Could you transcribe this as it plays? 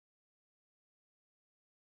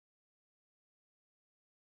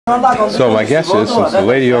So my guess is, since the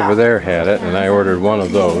lady over there had it and I ordered one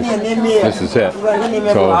of those, this is it.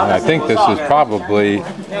 So I think this is probably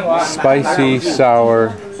spicy, sour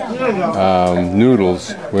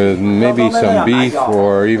noodles with maybe some beef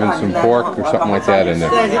or even some pork or something like that in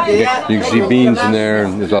there. You can see beans in there.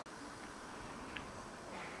 And there's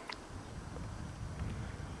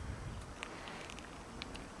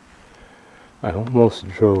I almost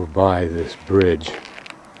drove by this bridge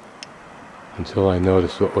until I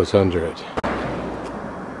noticed what was under it.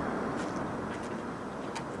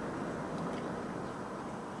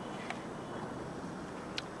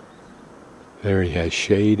 There he has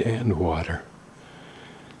shade and water.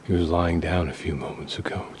 He was lying down a few moments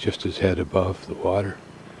ago, just his head above the water.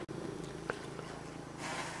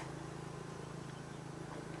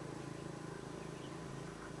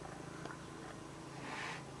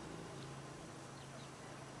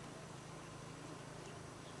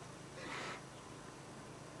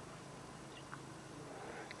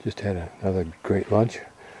 Just had another great lunch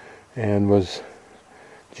and was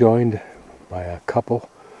joined by a couple.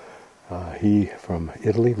 He from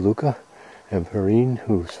Italy, Luca, and Perrine,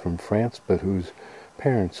 who's from France, but whose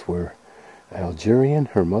parents were Algerian,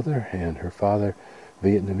 her mother, and her father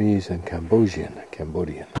Vietnamese and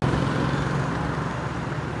Cambodian.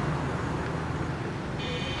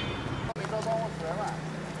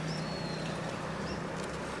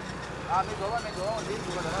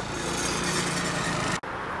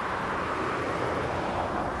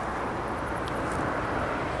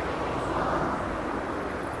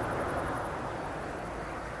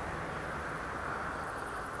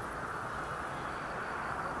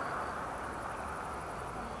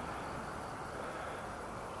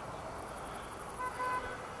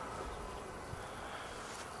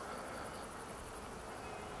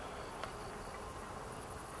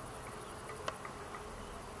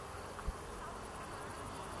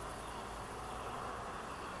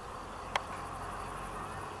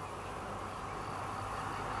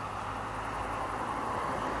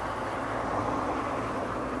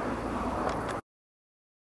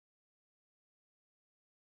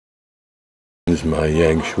 This is my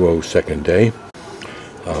Yangshou second day.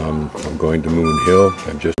 I'm going to Moon Hill.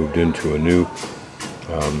 I've just moved into a new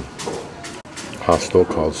hostel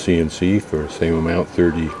called C for the same amount,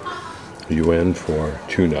 30 yuan for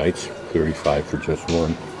 2 nights, 35 for just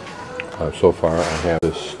one. So far I have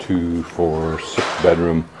this 2, 4, 6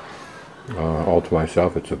 bedroom all to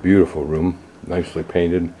myself. It's a beautiful room, nicely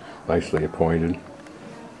painted, nicely appointed,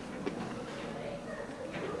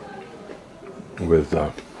 with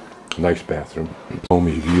nice bathroom,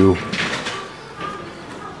 homey view.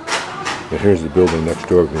 And here's the building next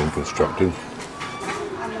door being constructed.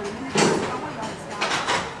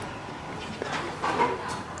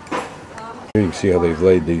 Here you can see how they've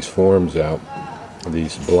laid these forms out,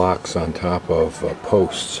 these blocks on top of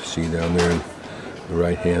posts. See down there in the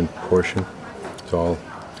right hand portion? It's all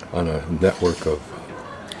on a network of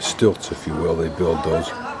stilts, if you will. They build those.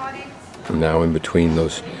 And now in between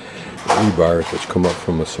those rebars which come up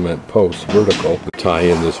from a cement post vertical to tie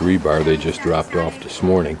in this rebar they just dropped off this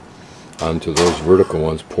morning onto those vertical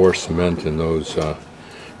ones, pour cement in those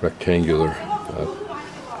rectangular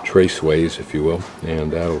traceways, if you will,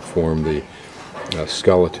 and that'll form the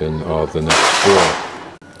skeleton of the next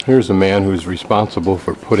floor. Here's a man who's responsible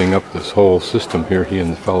for putting up this whole system here, he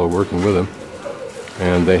and the fellow working with him,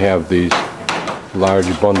 and they have these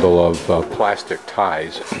large bundle of plastic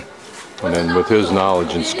ties. And then with his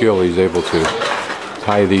knowledge and skill, he's able to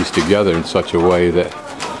tie these together in such a way that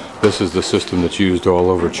this is the system that's used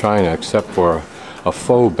all over China, except for a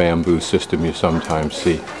faux bamboo system you sometimes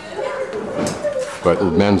see. But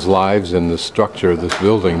men's lives and the structure of this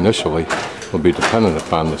building initially will be dependent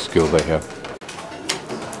upon the skill they have.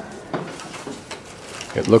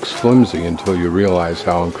 It looks flimsy until you realize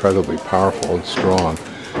how incredibly powerful and strong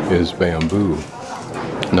is bamboo.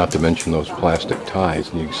 Not to mention those plastic ties,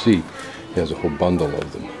 and you can see he has a whole bundle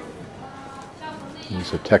of them.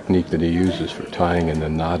 It's a technique that he uses for tying and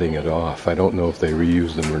then knotting it off. I don't know if they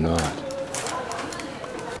reuse them or not.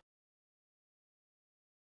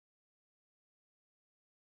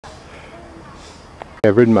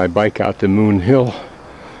 I've ridden my bike out to Moon Hill,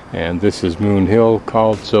 and this is Moon Hill,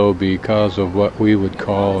 called so because of what we would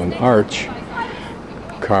call an arch,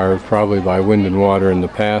 carved probably by wind and water in the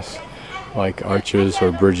past, like Arches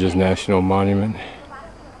or Bridges National Monument.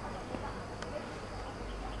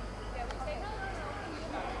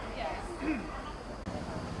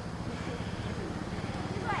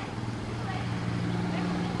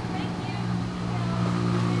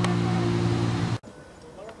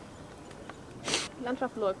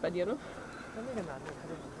 Landschaft läuft bei dir, ne?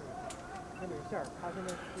 它没线儿，它现在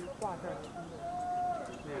是挂线儿的。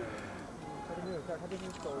它这没有线儿，它就是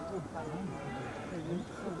走一步看，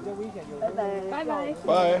比较危险，有时候。拜拜。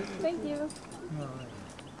Bye. Thank you.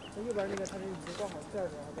 那右边那个它是已经挂好线儿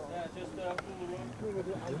的，好不好？那个就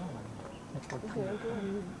安全。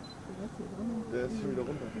네, 수위로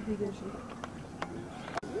건다.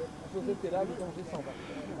 Sur cette là, les dangers s'en vont.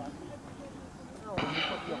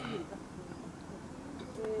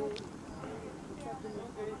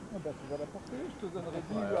 Ah bah tu vas la porter, je te donnerai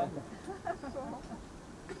 10 yuan.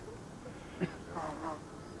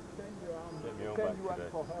 10 yuan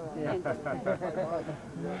pour her.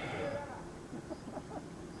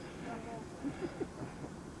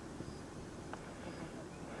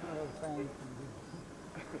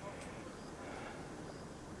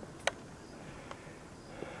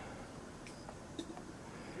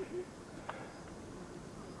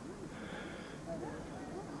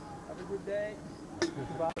 Have a good day.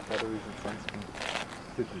 Batteries and sunscreen.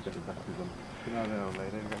 Did you get it back to them? No,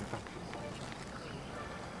 later you're going to touch.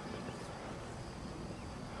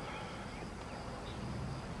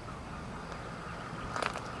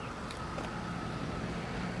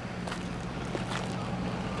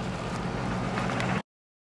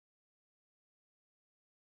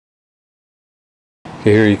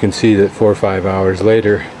 Here you can see that 4 or 5 hours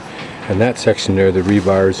later, and that section there, the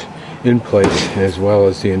rebar's in place, as well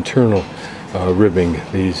as the internal ribbing,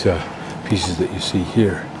 these pieces that you see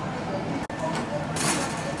here.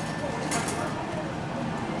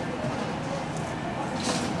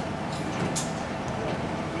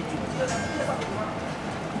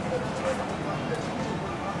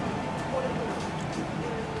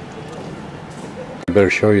 I better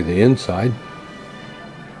show you the inside.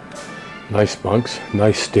 Nice bunks,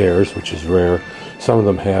 nice stairs, which is rare. Some of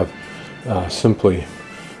them have simply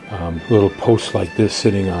little posts like this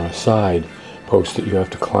sitting on a side post that you have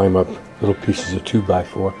to climb up, little pieces of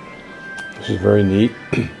 2x4. This is very neat.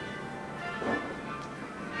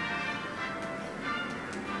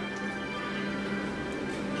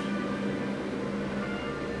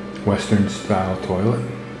 Western style toilet.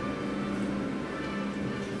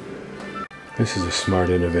 This is a smart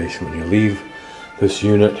innovation. When you leave this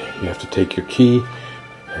unit, you have to take your key,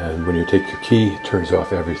 and when you take your key, it turns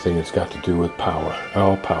off everything that's got to do with power.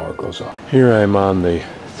 All power goes off. Here I'm on the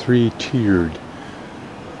 3-tiered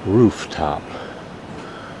rooftop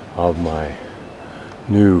of my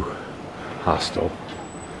new hostel,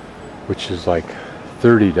 which is like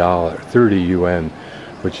 $30, 30 yuan,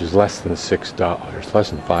 which is less than $6, less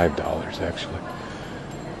than $5 actually,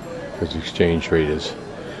 because the exchange rate is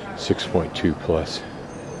 6.2 plus.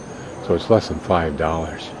 So it's less than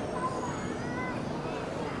 $5.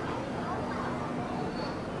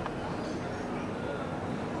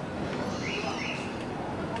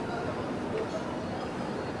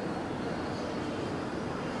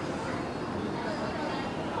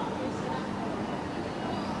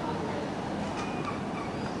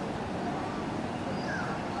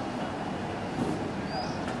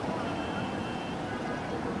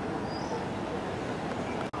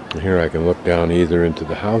 And here I can look down either into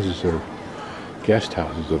the houses or guest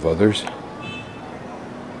houses of others.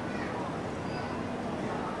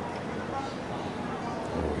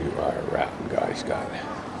 Oh, you are a rotten guy, Scott.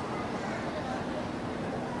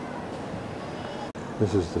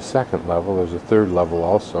 This is the second level. There's a third level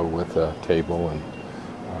also with a table and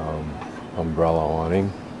umbrella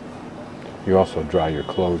awning. You also dry your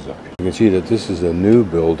clothes up. You can see that this is a new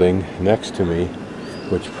building next to me,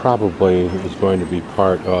 which probably is going to be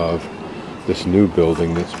part of this new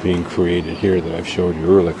building that's being created here that I've showed you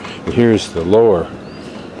earlier. And here's the lower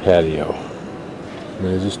patio. I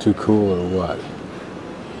mean, is this too cool or what?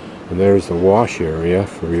 And there's the wash area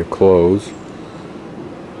for your clothes.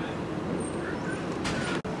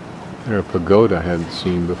 There's a pagoda I hadn't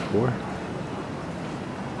seen before.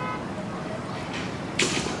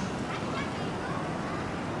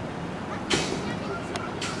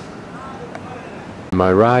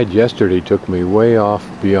 My ride yesterday took me way off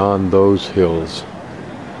beyond those hills.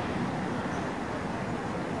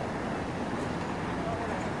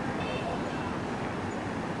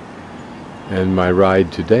 And my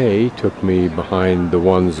ride today took me behind the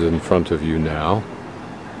ones in front of you now,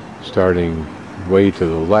 starting way to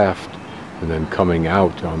the left and then coming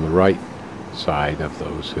out on the right side of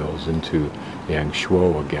those hills into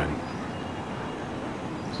Yangshou again.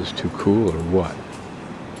 Is this too cool or what?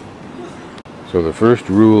 So the first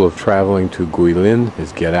rule of traveling to Guilin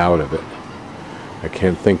is get out of it. I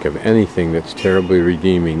can't think of anything that's terribly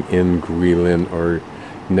redeeming in Guilin or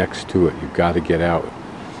next to it. You've got to get out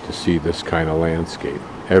to see this kind of landscape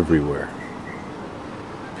everywhere.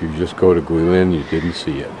 If you just go to Guilin, you didn't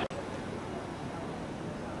see it.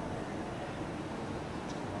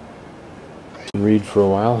 Read for a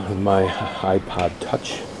while with my iPod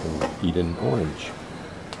Touch and eat an orange,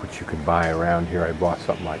 which you can buy around here. I bought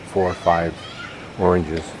something like 4 or 5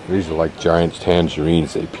 oranges. These are like giant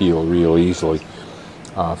tangerines. They peel real easily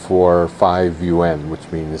for 5 yuan, which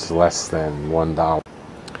means less than $1.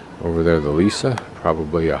 Over there, the Lisa,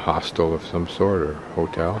 probably a hostel of some sort or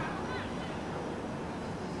hotel.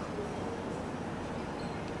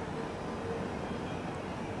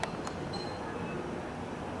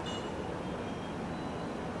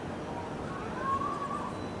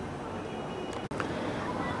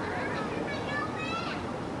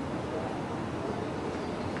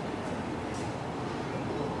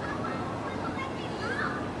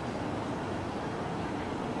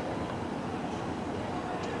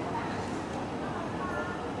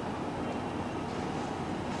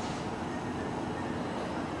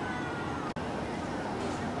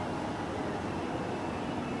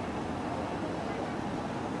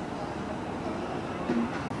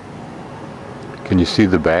 Can you see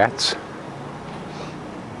the bats?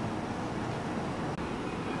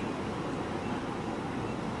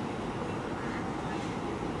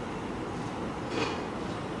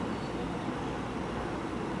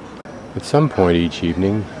 At some point each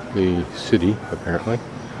evening, the city, apparently,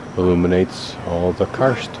 illuminates all the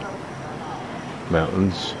karst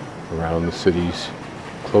mountains around the city's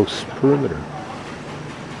close perimeter.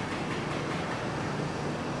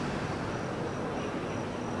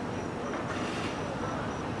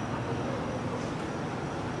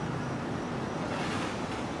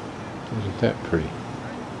 Isn't that pretty?